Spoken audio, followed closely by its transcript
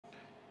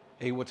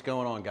Hey, what's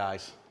going on,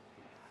 guys?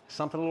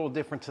 Something a little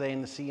different today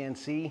in the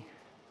CNC.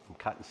 I'm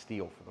cutting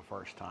steel for the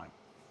first time.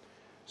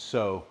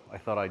 So I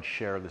thought I'd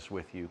share this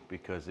with you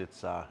because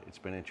it's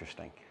been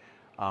interesting.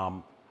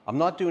 I'm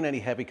not doing any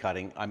heavy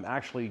cutting. I'm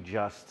actually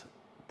just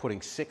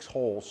putting 6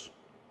 holes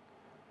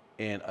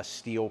in a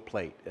steel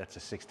plate. That's a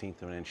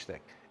 1/16 of an inch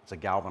thick. It's a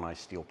galvanized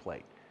steel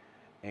plate.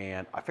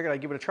 And I figured I'd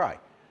give it a try.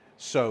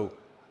 So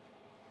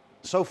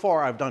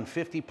far I've done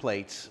 50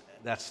 plates.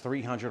 That's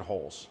 300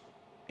 holes.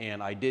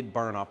 And I did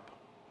burn up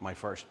my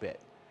first bit.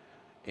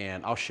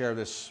 And I'll share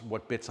this,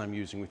 what bits I'm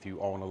using with you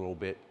all in a little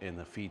bit in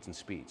the feeds and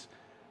speeds.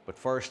 But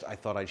first, I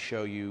thought I'd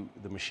show you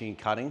the machine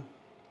cutting,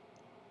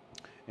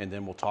 and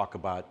then we'll talk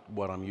about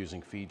what I'm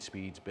using feed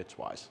speeds,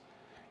 bits-wise,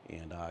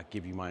 and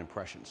give you my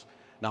impressions.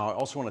 Now, I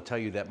also want to tell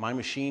you that my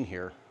machine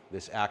here,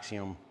 this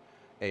Axiom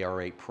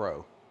AR8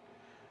 Pro,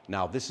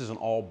 now this is an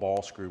all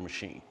ball screw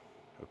machine,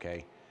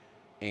 okay?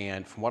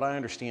 And from what I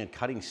understand,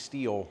 cutting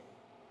steel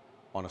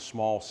on a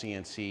small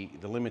CNC,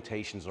 the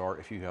limitations are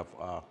if you have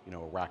a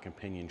rack and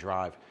pinion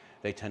drive,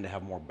 they tend to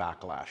have more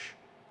backlash,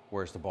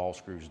 whereas the ball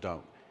screws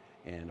don't.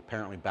 And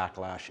apparently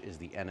backlash is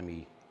the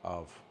enemy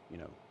of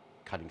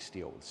cutting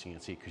steel with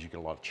CNC because you get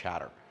a lot of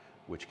chatter,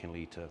 which can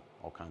lead to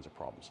all kinds of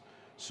problems.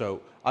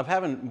 So I'm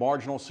having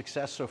marginal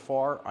success so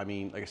far. I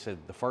mean, like I said,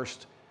 the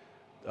first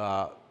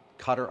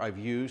cutter I've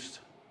used,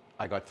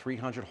 I got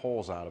 300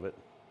 holes out of it,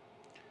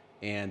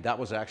 and that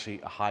was actually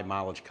a high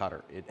mileage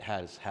cutter. It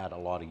has had a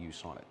lot of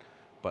use on it.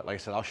 But like I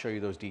said, I'll show you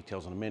those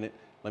details in a minute.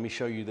 Let me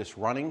show you this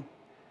running,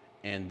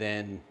 and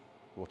then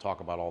we'll talk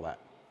about all that.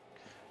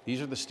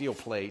 These are the steel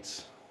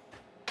plates,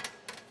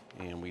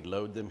 and we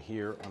load them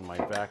here on my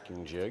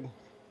vacuum jig,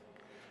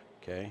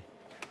 okay?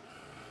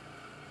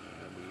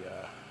 And we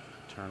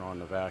turn on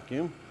the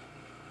vacuum,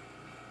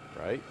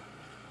 right?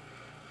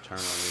 Turn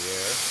on the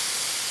air,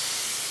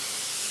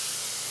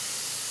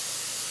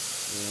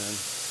 and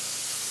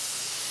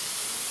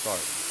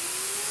start.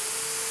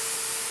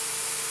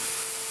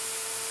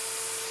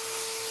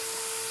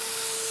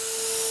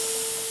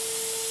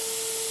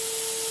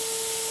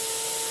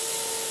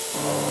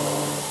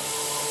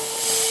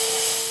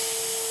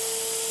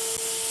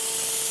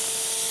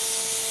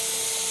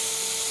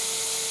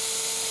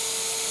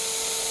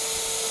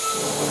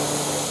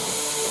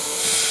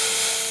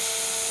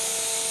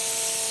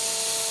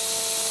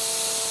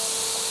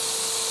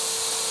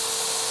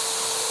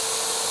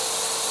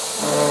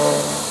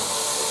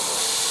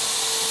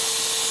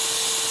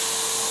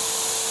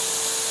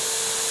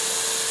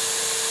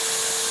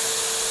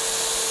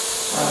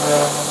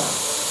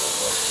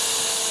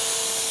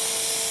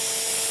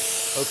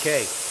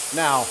 Okay,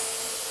 now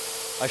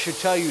I should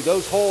tell you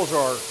those holes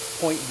are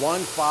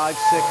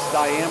 0.156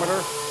 diameter.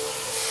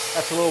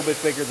 That's a little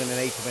bit bigger than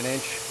 1/8 of an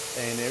inch,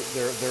 and then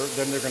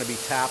they're going to be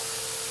tapped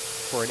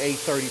for an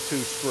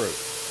 832 screw.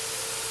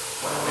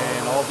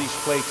 And all these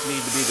plates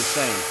need to be the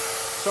same.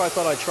 So I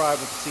thought I'd try it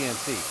with the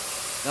CNC.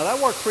 Now that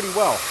worked pretty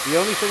well. The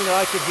only thing that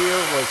I could hear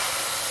was,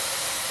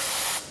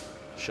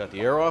 shut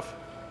the air off.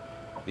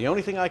 The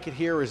only thing I could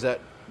hear is that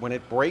when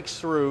it breaks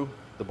through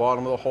the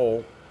bottom of the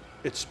hole,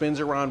 it spins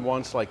around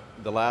once like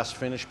the last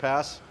finish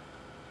pass,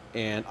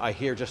 and I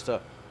hear just a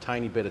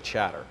tiny bit of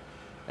chatter.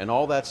 And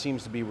all that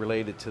seems to be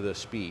related to the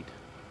speed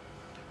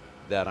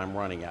that I'm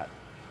running at.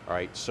 All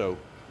right, so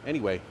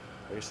anyway,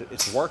 like I said,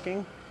 it's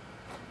working.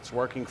 It's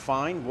working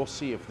fine. We'll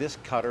see if this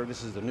cutter,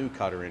 this is the new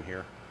cutter in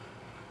here,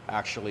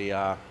 actually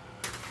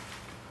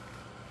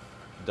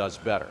does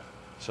better.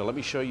 So let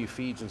me show you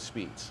feeds and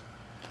speeds.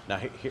 Now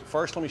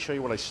first let me show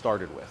you what I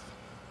started with.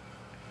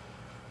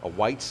 A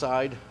white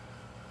side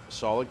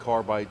solid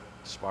carbide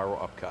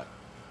spiral upcut,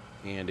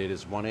 and it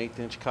is 1/8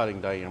 inch cutting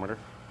diameter,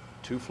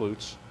 2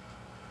 flutes.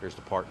 Here's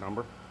the part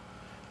number.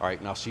 All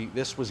right, now see,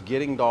 this was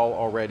getting dull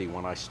already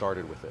when I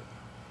started with it.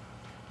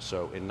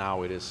 So, and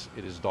now it is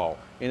dull,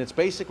 and it's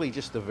basically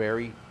just the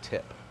very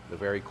tip, the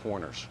very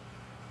corners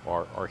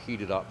are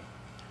heated up.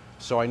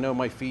 So I know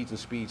my feeds and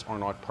speeds are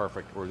not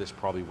perfect, or this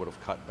probably would have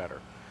cut better.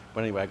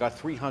 But anyway, I got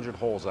 300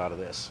 holes out of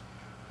this,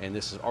 and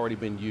this has already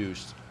been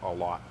used a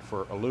lot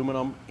for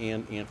aluminum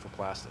and for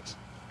plastics.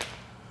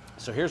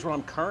 So here's what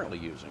I'm currently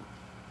using.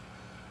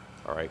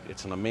 All right,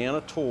 it's an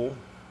Amana tool,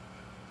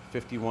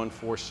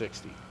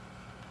 51460.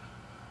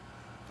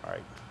 All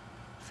right,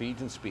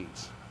 feeds and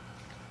speeds.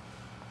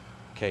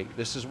 Okay,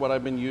 this is what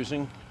I've been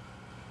using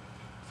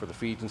for the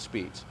feeds and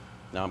speeds.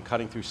 Now I'm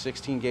cutting through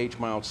 16 gauge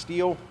mild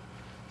steel.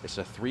 It's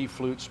a 3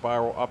 flute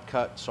spiral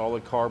upcut,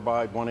 solid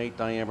carbide, 1/8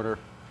 diameter,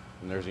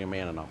 and there's the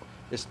Amana number.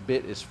 This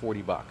bit is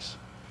 40 bucks.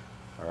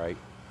 All right,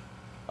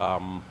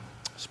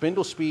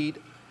 spindle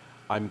speed,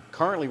 I'm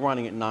currently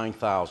running at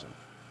 9,000,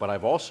 but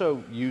I've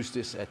also used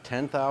this at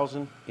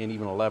 10,000 and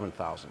even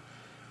 11,000,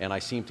 and I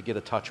seem to get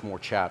a touch more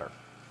chatter.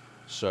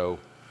 So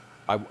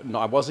I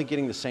wasn't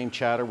getting the same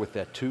chatter with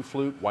that 2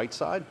 flute white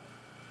side,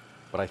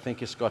 but I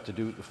think it's got to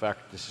do with the fact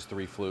that this is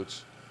 3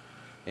 flutes,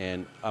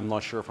 and I'm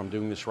not sure if I'm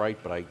doing this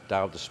right, but I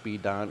dialed the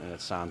speed down and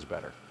it sounds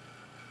better.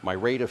 My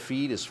rate of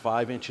feed is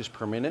 5 inches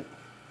per minute,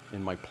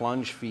 and my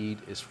plunge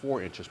feed is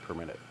 4 inches per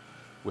minute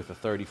with a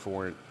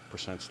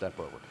 34% step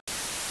over.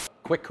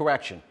 quick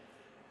correction.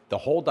 The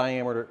hole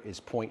diameter is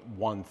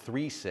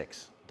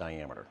 0.136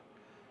 diameter.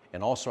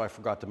 And also I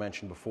forgot to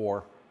mention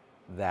before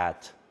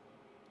that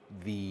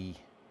the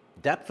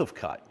depth of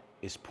cut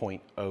is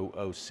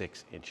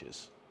 0.006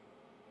 inches.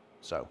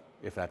 So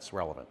if that's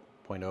relevant,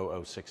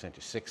 0.006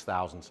 inches,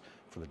 6/1000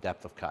 for the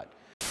depth of cut.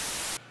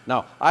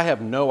 Now, I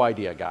have no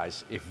idea,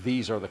 guys, if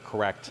these are the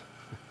correct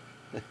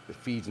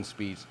feeds and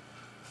speeds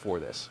for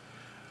this.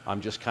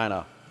 I'm just kind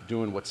of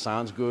doing what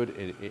sounds good.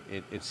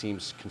 It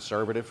seems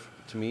conservative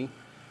to me,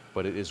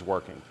 but it is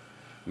working.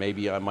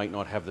 Maybe I might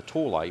not have the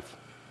tool life,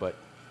 but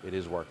it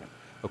is working.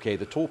 Okay,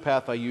 the tool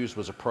path I used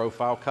was a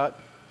profile cut,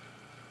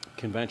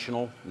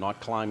 conventional,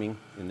 not climbing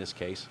in this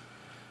case,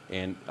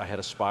 and I had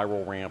a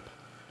spiral ramp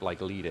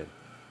like lead in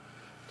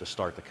to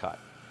start the cut.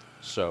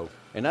 So,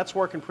 and that's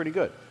working pretty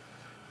good.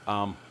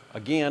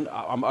 Again,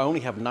 I only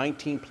have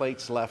 19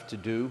 plates left to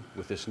do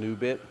with this new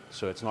bit,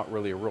 so it's not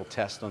really a real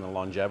test on the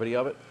longevity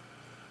of it.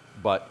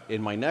 But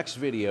in my next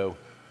video,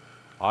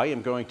 I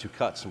am going to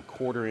cut some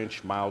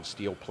 1/4-inch mild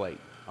steel plate.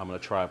 I'm going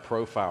to try a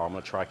profile. I'm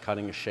going to try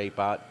cutting a shape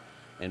out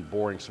and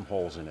boring some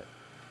holes in it.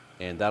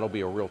 And that'll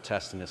be a real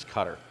test in this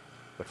cutter.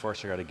 But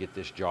first I got to get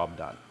this job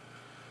done.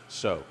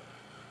 So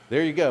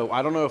there you go.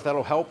 I don't know if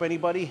that'll help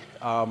anybody.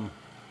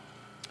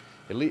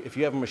 If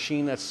you have a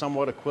machine that's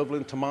somewhat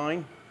equivalent to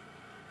mine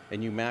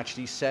and you match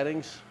these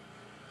settings,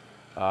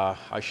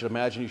 I should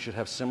imagine you should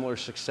have similar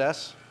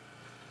success.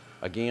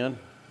 Again,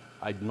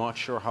 I'm not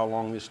sure how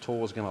long this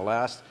tool is going to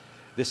last.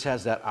 This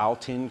has that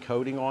Altin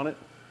coating on it,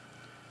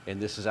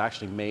 and this is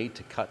actually made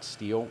to cut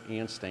steel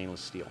and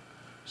stainless steel.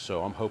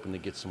 So I'm hoping to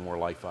get some more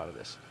life out of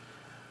this.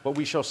 But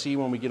we shall see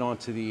when we get on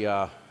to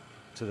the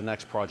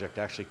next project,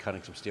 actually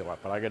cutting some steel out.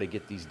 But I got to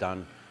get these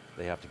done.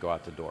 They have to go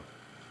out the door.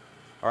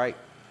 All right.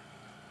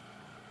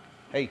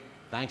 Hey,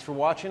 thanks for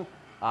watching.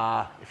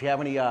 If you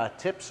have any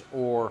tips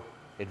or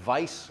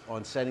advice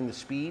on setting the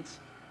speeds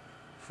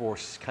for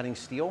cutting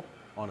steel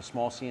on a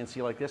small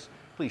CNC like this,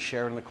 please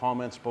share it in the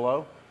comments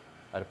below.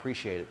 I'd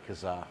appreciate it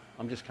because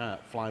I'm just kind of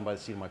flying by the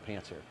seat of my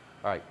pants here.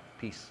 All right,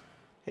 peace.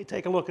 Hey,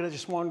 take a look at it. I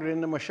just wandered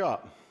into my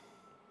shop.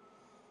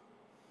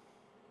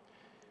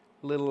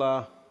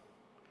 Little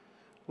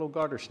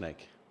garter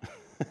snake.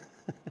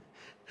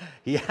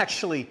 He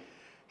actually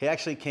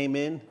came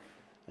in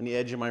on the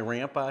edge of my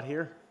ramp out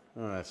here.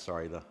 Oh,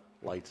 sorry, the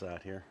light's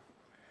out here.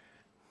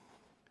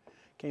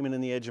 Came in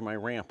on the edge of my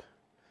ramp,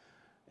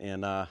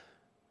 and I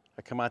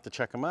come out to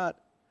check him out,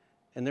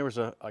 and there was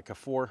like a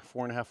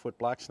 4.5 foot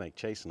black snake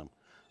chasing him.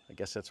 I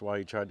guess that's why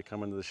he tried to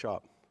come into the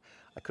shop.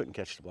 I couldn't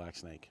catch the black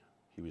snake.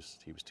 He was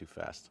too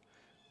fast.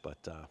 But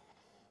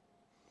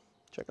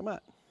check him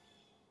out.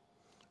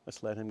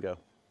 Let's let him go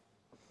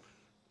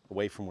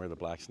away from where the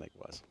black snake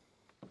was.